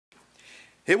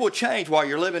It will change while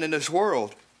you're living in this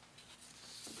world.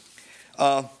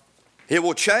 It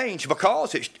will change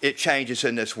because it changes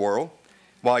in this world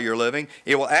while you're living.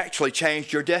 It will actually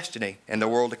change your destiny in the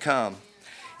world to come.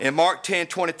 In Mark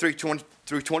 10:23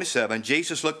 through 27,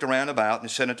 Jesus looked around about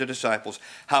and said unto the disciples,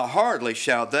 how hardly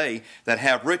shall they that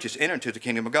have riches enter into the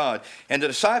kingdom of God? And the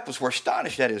disciples were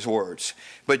astonished at his words.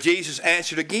 But Jesus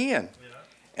answered again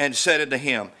and said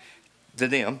unto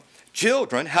them,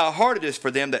 children, how hard it is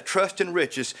for them that trust in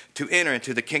riches to enter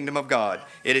into the kingdom of God.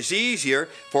 It is easier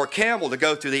for a camel to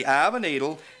go through the eye of a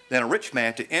needle than a rich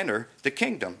man to enter the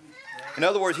kingdom. In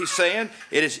other words, he's saying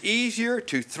it is easier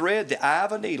to thread the eye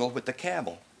of a needle with the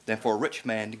camel than for a rich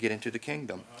man to get into the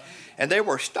kingdom. And they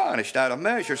were astonished out of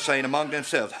measure, saying among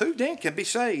themselves, who then can be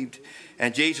saved?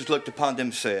 And Jesus looked upon them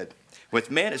and said,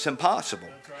 with men it's impossible,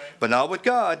 but not with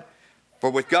God, for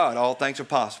with God all things are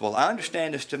possible. I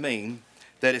understand this to mean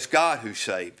that it's God who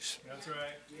saves. That's right.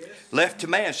 Yes. Left to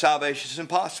man, salvation is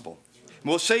impossible.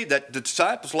 We'll see that the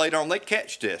disciples later on, they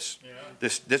catch this. Yeah.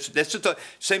 This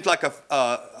seems like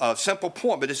a simple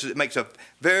point, but it makes a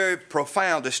very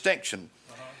profound distinction.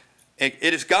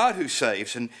 It is God who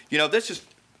saves. And, you know, this is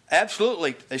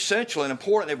absolutely essential and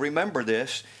important to remember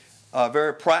this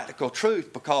very practical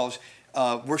truth, because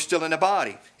we're still in the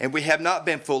body and we have not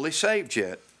been fully saved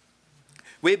yet.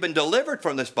 We've been delivered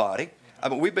from this body.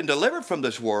 We've been delivered from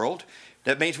this world.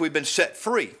 That means we've been set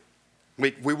free.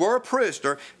 We were a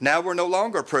prisoner. Now we're no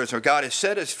longer a prisoner. God has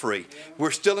set us free.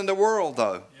 We're still in the world,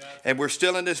 though, and we're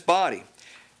still in this body.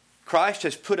 Christ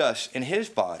has put us in his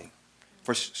body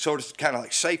for sort of kind of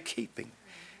like safekeeping.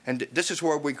 And this is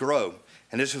where we grow.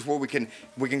 And this is where we can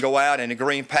go out in the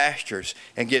green pastures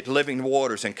and get living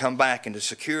waters and come back into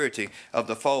security of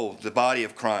the fold, the body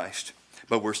of Christ.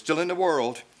 But we're still in the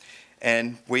world,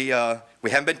 and we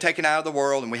haven't been taken out of the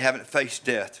world, and we haven't faced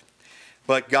death.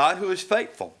 But God, who is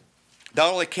faithful,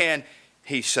 not only can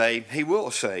he save, he will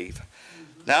save.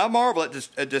 Now I marvel at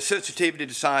the sensitivity of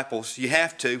the disciples. You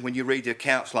have to, when you read the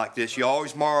accounts like this, you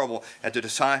always marvel at the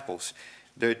disciples.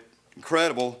 They're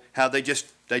incredible how they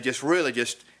just really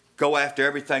just go after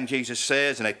everything Jesus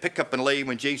says, and they pick up and leave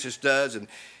when Jesus does, and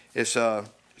it's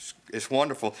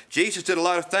wonderful. Jesus did a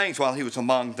lot of things while he was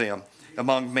among them,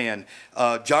 among men.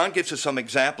 John gives us some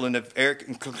example in the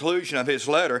conclusion of his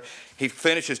letter. He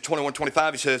finishes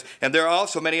 21:25. He says, and there are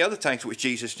also many other things which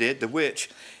Jesus did, the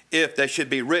which, if they should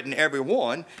be written every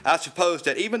one, I suppose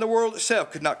that even the world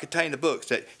itself could not contain the books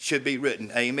that should be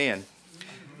written. Amen.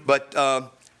 But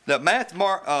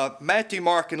Matthew,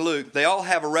 Mark, and Luke, they all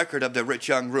have a record of the rich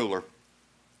young ruler.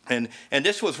 And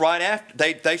this was right after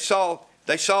they saw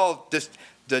this,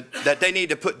 that they needed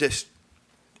to put this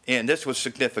in. This was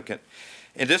significant.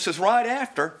 And this is right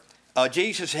after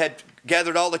Jesus had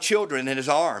gathered all the children in his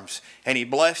arms, and he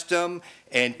blessed them,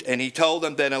 and he told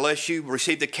them that unless you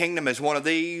receive the kingdom as one of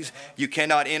these, you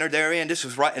cannot enter therein. This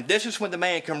was right, and this is when the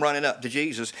man come running up to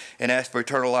Jesus and asked for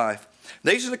eternal life.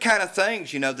 These are the kind of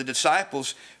things, you know, the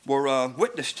disciples were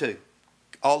witness to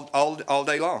all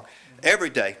day long, every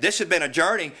day. This had been a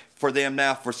journey for them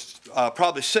now for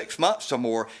probably 6 months or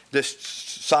more. This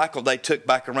cycle they took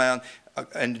back around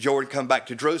and Jordan come back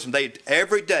to Jerusalem.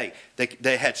 Every day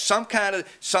they had some kind of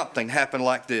something happen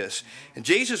like this. And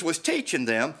Jesus was teaching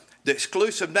them the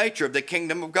exclusive nature of the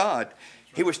kingdom of God.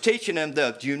 He was teaching them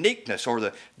the uniqueness or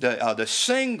the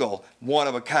single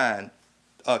one-of-a-kind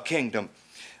kingdom.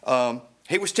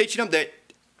 He was teaching them that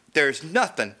there's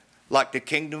nothing like the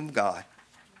kingdom of God.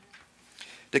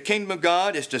 The kingdom of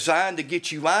God is designed to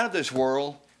get you out of this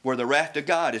world where the wrath of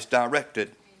God is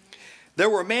directed. There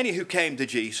were many who came to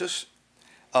Jesus.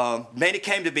 Many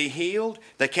came to be healed.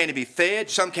 They came to be fed.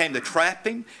 Some came to trap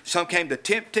him. Some came to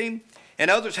tempt him. And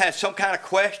others had some kind of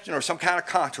question or some kind of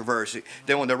controversy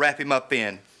they wanted to wrap him up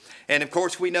in. And, of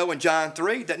course, we know in John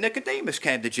 3 that Nicodemus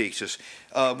came to Jesus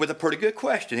with a pretty good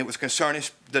question. It was concerning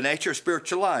the nature of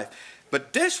spiritual life.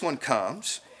 But this one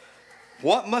comes,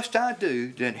 what must I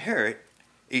do to inherit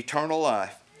eternal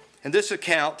life? In this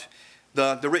account,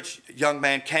 the rich young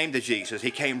man came to Jesus.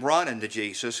 He came running to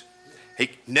Jesus.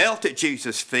 He knelt at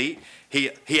Jesus' feet.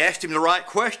 He asked him the right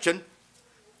question.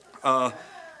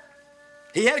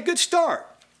 He had a good start.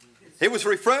 It was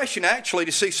refreshing, actually,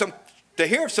 to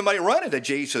hear somebody running to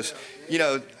Jesus, you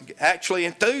know, actually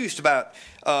enthused about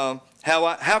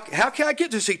how can I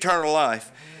get this eternal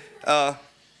life?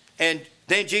 And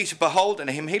then Jesus, beholding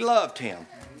him, he loved him,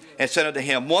 and said unto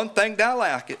him, one thing thou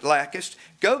lackest,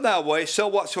 go thy way,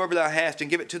 sell whatsoever thou hast, and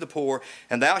give it to the poor,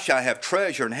 and thou shalt have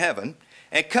treasure in heaven.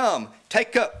 And come,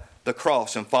 take up the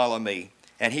cross and follow me.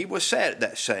 And he was sad at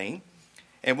that saying,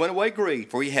 and went away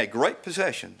grieved, for he had great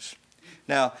possessions.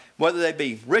 Now, whether they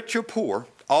be rich or poor,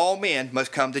 all men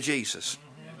must come to Jesus.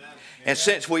 And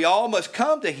since we all must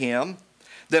come to him,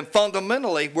 then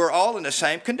fundamentally we're all in the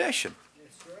same condition.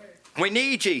 We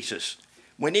need Jesus.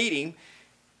 We need him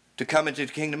to come into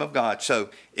the kingdom of God. So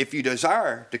if you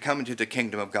desire to come into the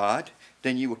kingdom of God,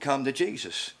 then you will come to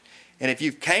Jesus. And if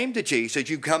you came to Jesus,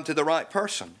 you come to the right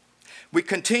person. We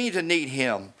continue to need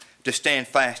him to stand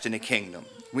fast in the kingdom.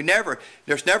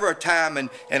 There's never a time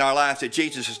in our lives that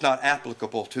Jesus is not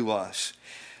applicable to us.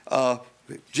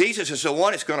 Jesus is the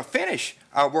one that's going to finish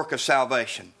our work of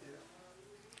salvation.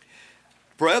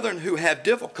 Brethren who have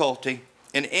difficulty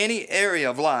in any area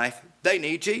of life, they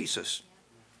need Jesus.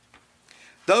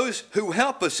 Those who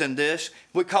help us in this,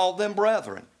 we call them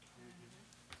brethren.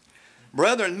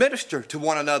 Brethren minister to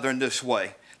one another in this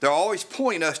way. They're always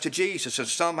pointing us to Jesus and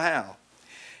somehow.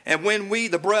 And when we,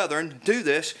 the brethren, do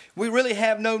this, we really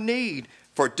have no need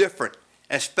for different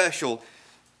and special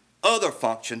other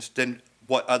functions than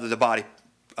what other the body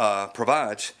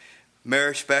provides.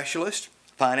 Marriage specialists,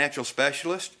 financial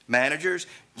specialists, managers,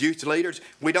 youth leaders.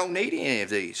 We don't need any of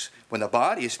these when the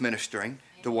body is ministering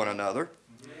to one another.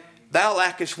 Thou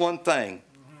lackest one thing,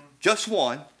 just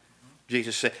one,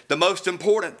 Jesus said, the most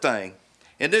important thing.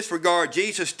 In this regard,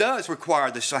 Jesus does require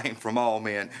the same from all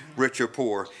men, rich or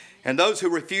poor. And those who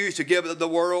refuse to give of the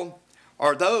world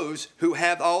are those who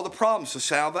have all the promise of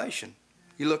salvation.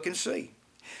 You look and see.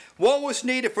 What was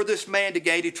needed for this man to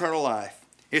gain eternal life?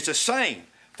 It's the same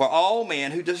for all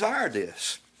men who desire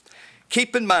this.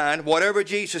 Keep in mind, whatever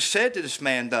Jesus said to this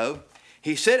man, though,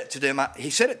 he said it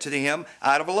to him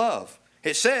out of love.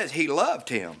 It says he loved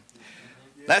him.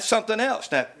 That's something else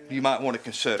that you might want to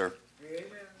consider.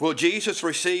 Will Jesus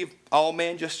receive all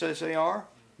men just as they are?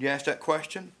 You ask that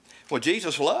question? Well,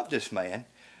 Jesus loved this man,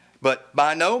 but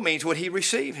by no means would he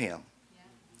receive him.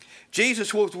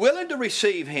 Jesus was willing to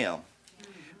receive him,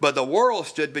 but the world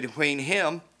stood between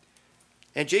him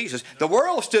and Jesus. The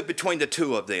world stood between the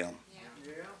two of them.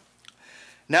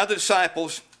 Now the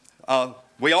disciples,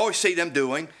 we always see them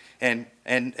doing and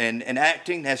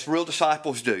acting as real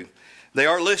disciples do. They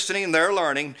are listening, they're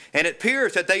learning, and it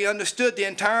appears that they understood the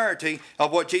entirety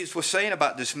of what Jesus was saying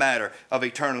about this matter of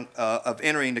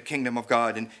entering the kingdom of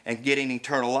God and getting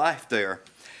eternal life there.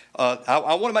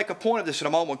 I want to make a point of this in a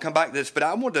moment. We'll come back to this, but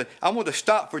I want to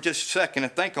stop for just a second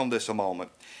and think on this a moment.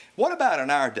 What about in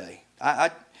our day?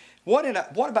 What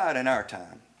about in our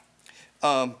time?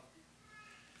 How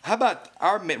about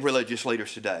our religious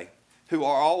leaders today, who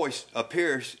are always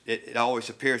it always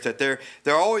appears that they're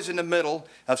always in the middle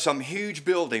of some huge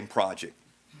building project,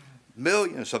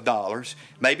 millions of dollars.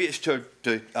 Maybe it's to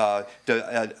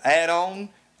add on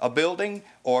a building,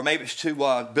 or maybe it's to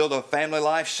build a family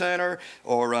life center,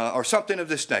 or something of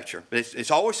this nature.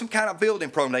 It's always some kind of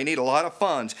building program. They need a lot of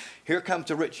funds. Here comes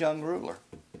the rich young ruler.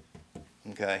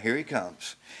 Okay, here he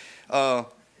comes. I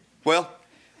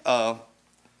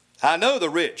know the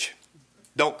rich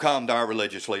don't come to our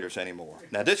religious leaders anymore.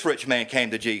 Now, this rich man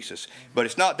came to Jesus, but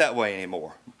it's not that way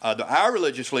anymore. Our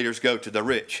religious leaders go to the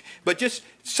rich. But just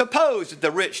suppose that the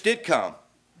rich did come,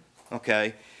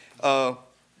 okay? You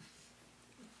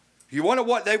wonder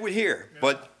what they would hear.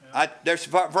 But there's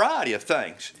a variety of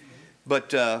things. But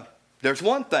there's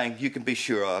one thing you can be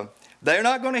sure of. They're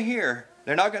not going to hear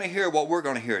what we're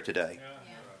going to hear today.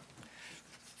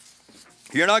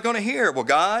 You're not going to hear, well,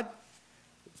 God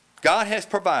has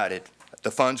provided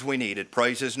the funds we needed.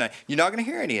 Praise his name. You're not going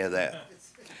to hear any of that.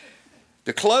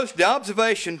 The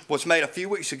observation was made a few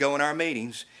weeks ago in our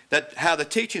meetings that how the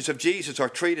teachings of Jesus are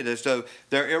treated as though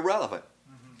they're irrelevant.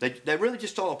 They really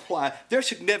just don't apply. They're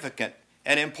significant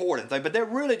and important things, but they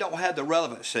really don't have the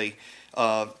relevancy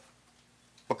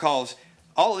because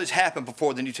all of this happened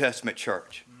before the New Testament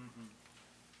church.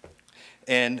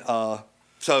 And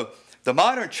so the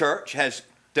modern church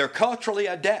they're culturally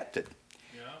adapted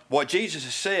what Jesus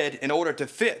has said in order to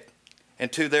fit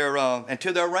into their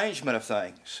arrangement of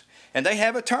things. And they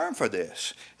have a term for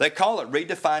this. They call it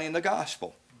redefining the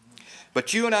gospel.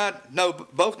 But you and I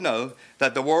both know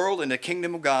that the world and the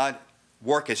kingdom of God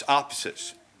work as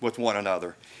opposites with one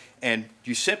another. And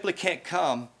you simply can't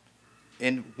come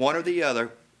in one or the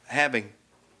other having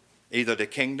either the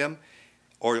kingdom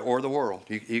or the world.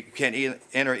 You can't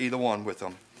enter either one with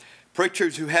them.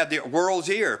 Preachers who have the world's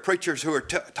ear, preachers who are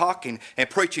talking and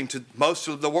preaching to most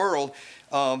of the world,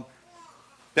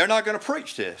 they're not going to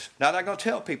preach this. They're not going to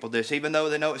tell people this, even though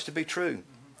they know it's to be true.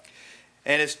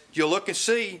 And you'll look and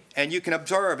see, and you can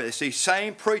observe it. It's these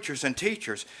same preachers and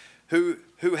teachers who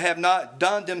have not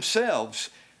done themselves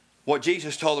what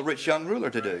Jesus told the rich young ruler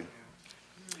to do.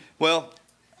 Well,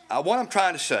 what I'm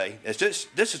trying to say is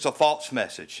this is a false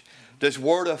message. This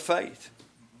word of faith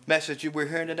message we're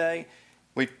hearing today,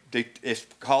 it's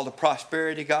called the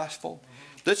prosperity gospel.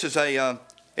 This is a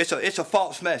It's a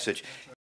false message.